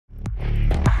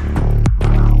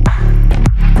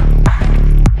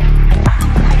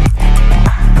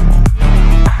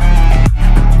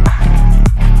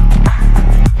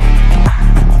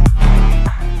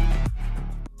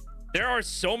are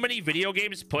so many video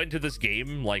games put into this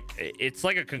game. Like, it's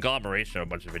like a conglomeration of a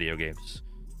bunch of video games.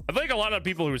 I feel like a lot of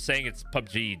people who are saying it's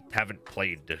PUBG haven't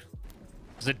played.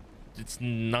 'Cause it's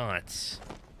not.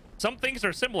 Some things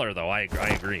are similar, though. I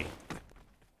agree.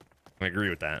 I agree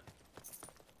with that.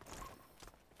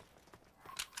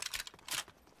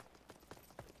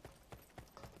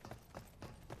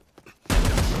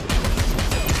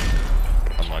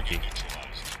 Unlucky.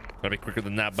 Gotta be quicker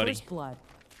than that, buddy. First blood.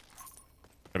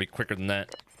 Gotta be quicker than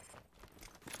that.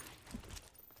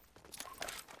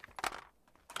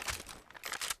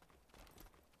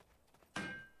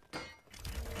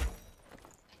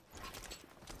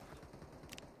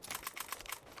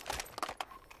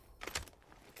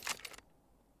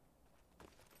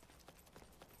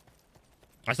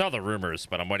 I saw the rumors,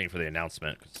 but I'm waiting for the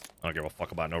announcement because I don't give a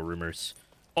fuck about no rumors.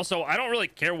 Also, I don't really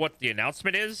care what the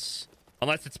announcement is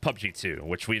unless it's PUBG 2,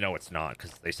 which we know it's not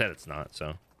because they said it's not,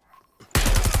 so.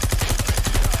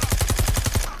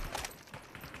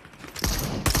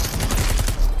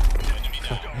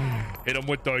 Hit him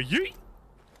with the yeet.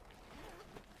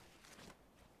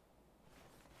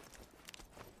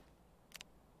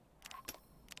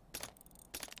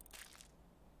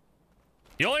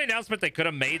 The only announcement they could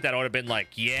have made that would have been like,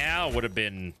 yeah, would have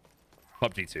been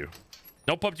PUBG 2.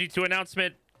 No PUBG 2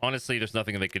 announcement. Honestly, there's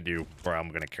nothing they could do where I'm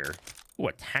going to care. Ooh,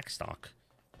 attack stock.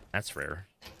 That's rare.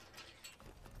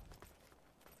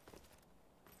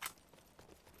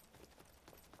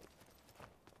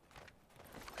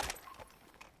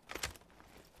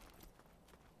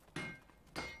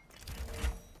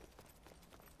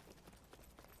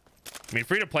 I mean,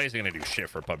 free to play isn't going to do shit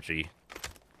for PUBG.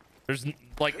 There's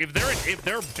like if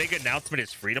their big announcement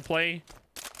is free to play,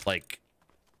 like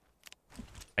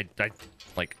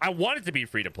I want it to be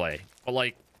free to play, but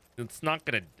like it's not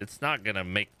gonna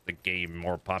make the game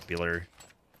more popular.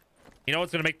 You know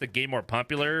what's gonna make the game more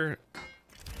popular?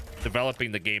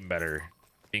 Developing the game better,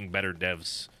 being better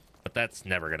devs, but that's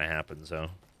never gonna happen. So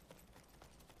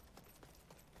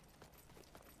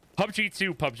PUBG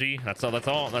 2, PUBG. That's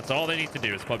all they need to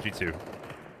do is PUBG 2.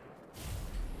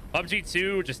 PUBG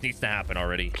 2 just needs to happen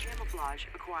already. Camouflage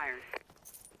acquired.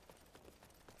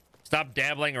 Stop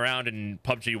dabbling around in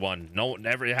PUBG 1. No,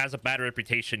 never. It has a bad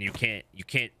reputation. You can't.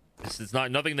 This is not.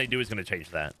 Nothing they do is going to change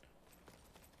that.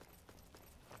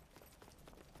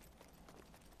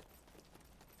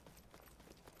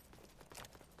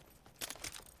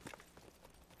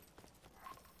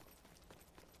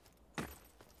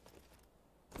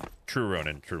 True,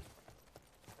 Ronin. True.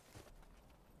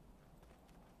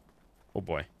 Oh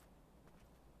boy.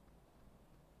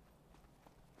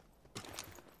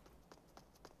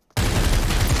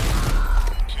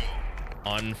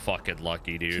 Unfucking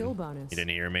lucky, dude. Kill bonus. You didn't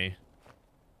hear me?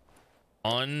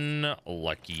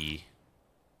 Unlucky.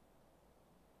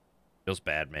 Feels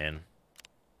bad, man.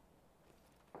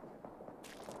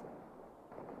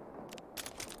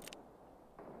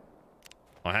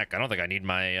 Oh, heck, I don't think I need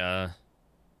my,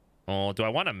 Oh, do I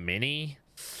want a mini?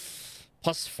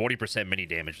 Plus 40% mini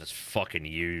damage is fucking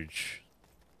huge.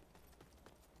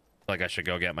 I feel like I should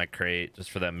go get my crate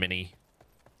just for that mini.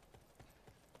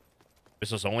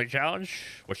 This was only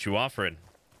challenge? What you offering?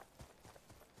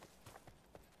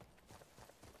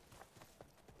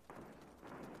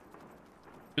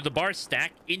 Do the bars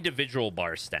stack? Individual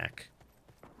bars stack.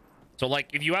 So like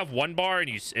if you have one bar and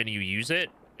you use it,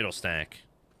 it'll stack.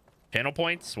 Channel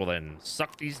points? Well then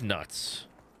suck these nuts.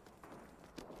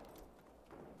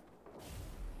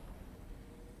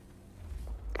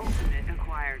 Ultimate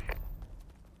acquired.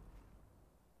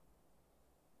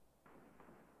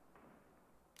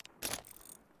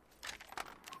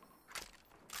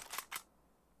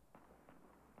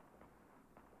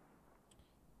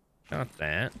 Got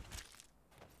that.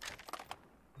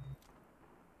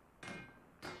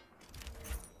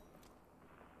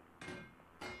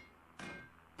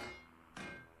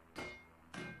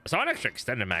 I saw an extra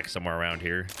extended max somewhere around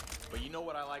here. But you know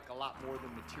what I like a lot more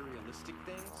than materialistic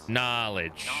things?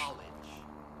 Knowledge. Knowledge.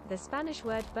 The Spanish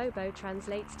word bobo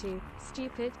translates to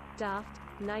stupid, daft,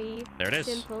 naive, There it is.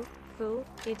 simple, fool,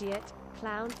 idiot,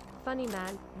 clown, funny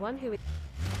man, one who is...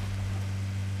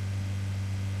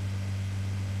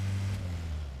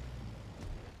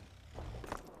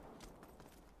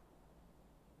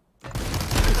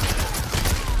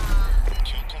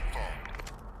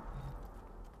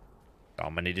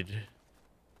 Dominated.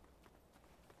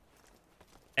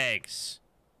 Eggs.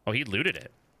 Oh, he looted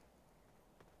it.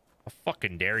 How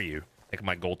fucking dare you take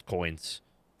my gold coins?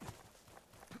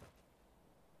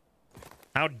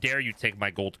 How dare you take my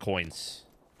gold coins?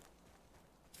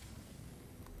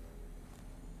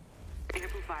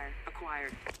 Amplifier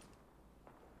acquired.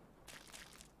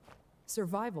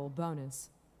 Survival bonus.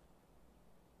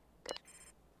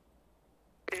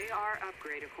 AR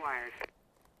upgrade acquired.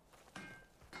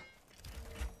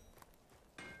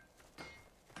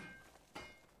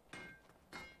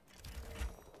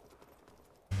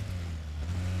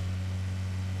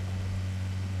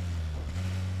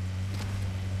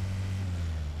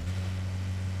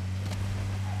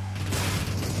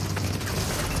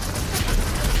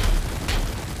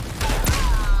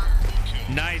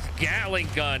 Nice Gatling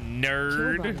gun, Kill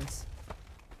nerd. bonus.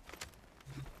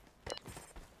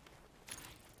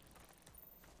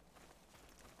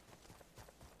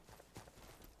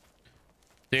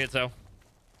 See it so.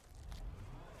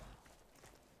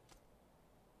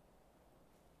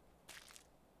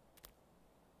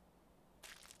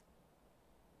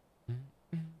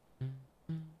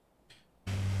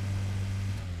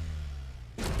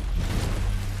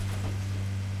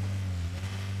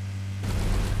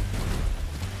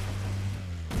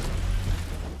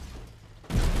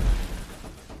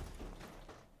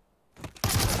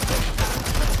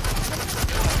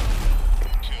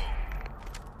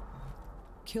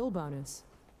 Kill bonus.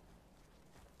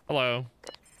 Hello.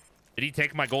 Did he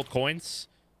take my gold coins?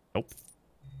 Nope.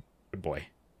 Good boy.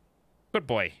 Good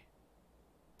boy.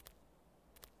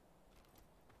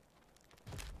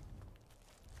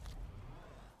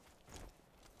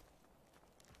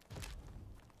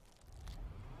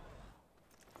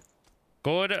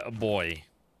 Good boy.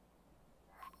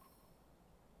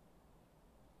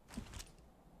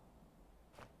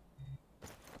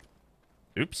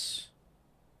 Oops.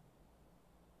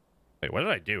 Wait, what did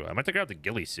I do? I meant to grab the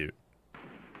ghillie suit.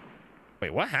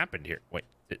 Wait, what happened here? Wait,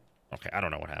 okay, I don't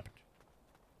know what happened.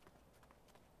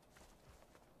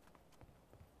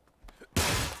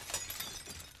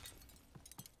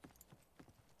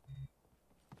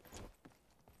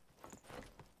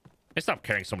 I stopped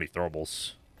carrying so many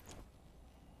throwables.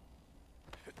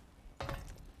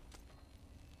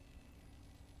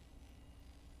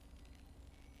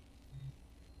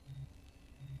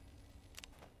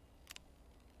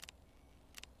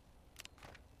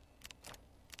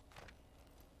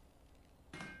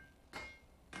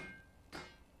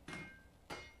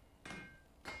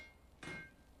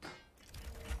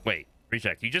 Wait,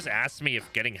 Reject, you just asked me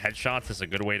if getting headshots is a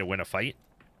good way to win a fight?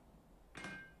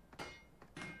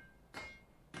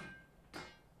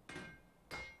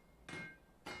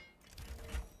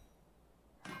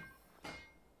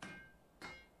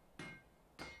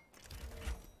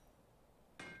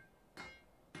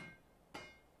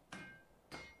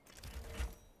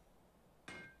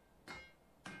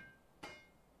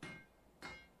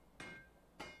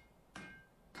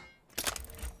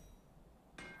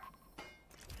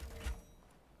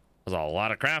 There's a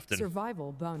lot of crafting.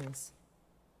 Survival bonus.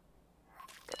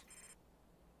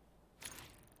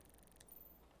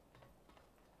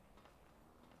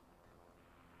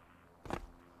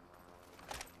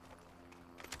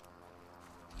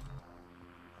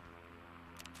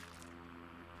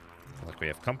 Like we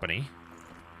have company.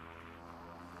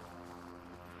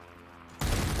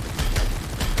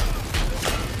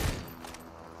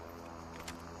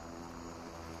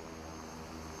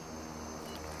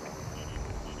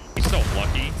 He's so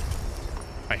lucky.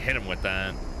 I hit him with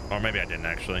that. Or maybe I didn't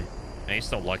actually. And he's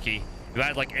so lucky. If I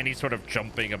had like any sort of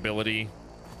jumping ability.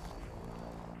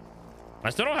 I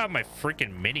still don't have my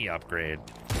freaking mini upgrade.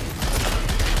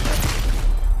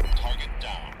 Target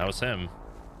down. That was him.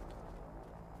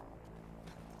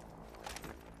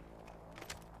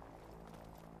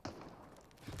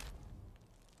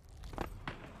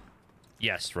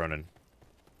 Yes, Ronan.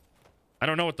 I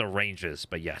don't know what the range is,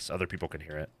 but yes, other people can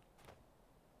hear it.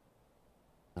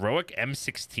 Heroic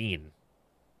M16.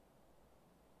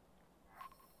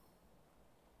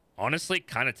 Honestly,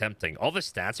 kind of tempting. All the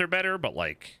stats are better, but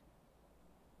like...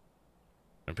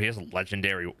 And he has a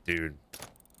legendary... Dude.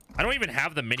 I don't even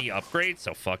have the mini upgrade,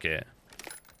 so fuck it.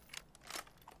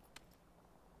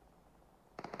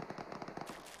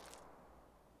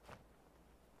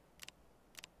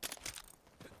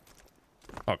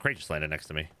 Oh, Crate just landed next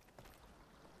to me.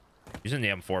 Using the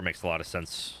M4 makes a lot of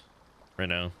sense right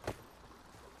now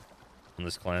in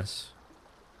this class.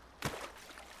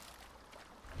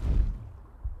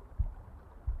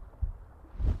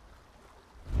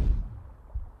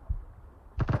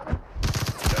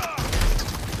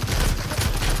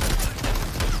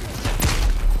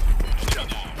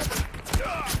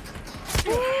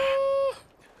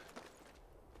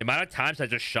 The amount of times I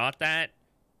just shot that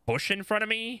bush in front of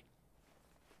me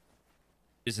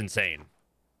is insane.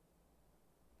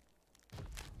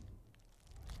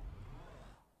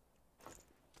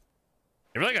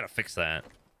 They really gotta fix that.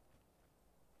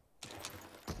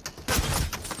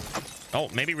 Oh,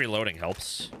 maybe reloading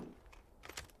helps.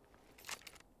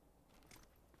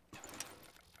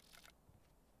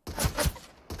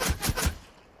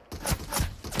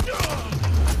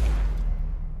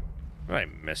 I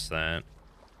missed that.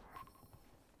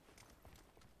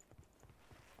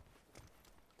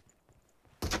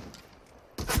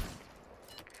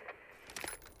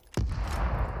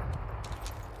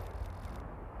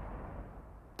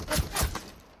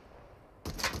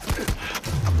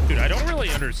 Dude, I don't really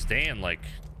understand like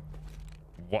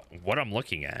what I'm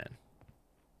looking at.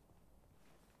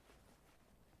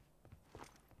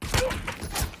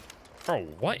 Bro,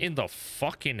 what in the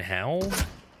fucking hell?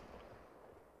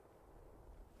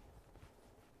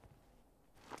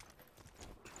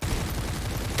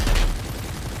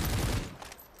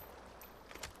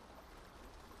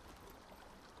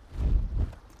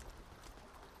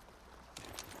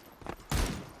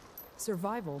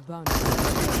 Survival bonus.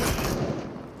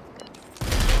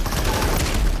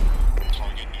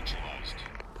 Target neutralized.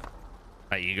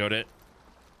 I egoed it.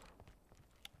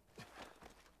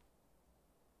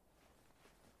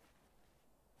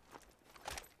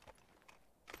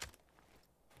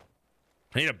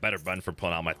 I need a better button for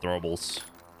pulling out my throwables.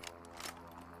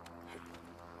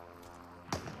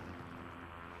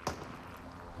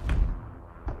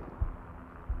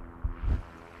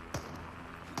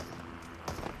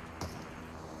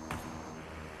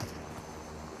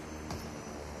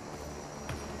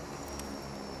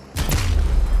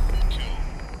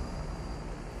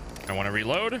 I want to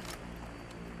reload.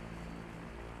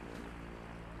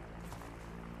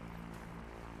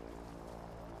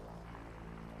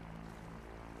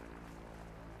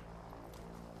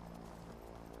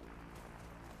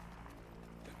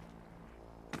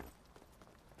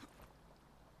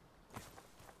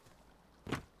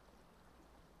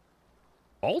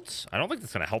 Bolts? I don't think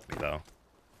that's gonna help me though.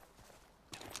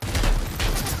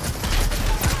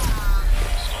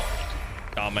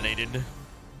 Dominated.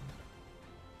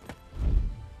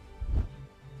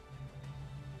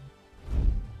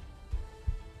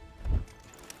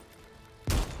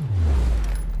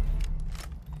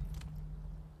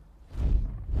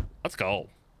 Let's go.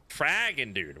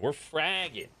 Fragging, dude. We're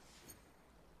fragging.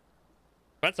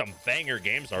 That's some banger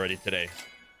games already today.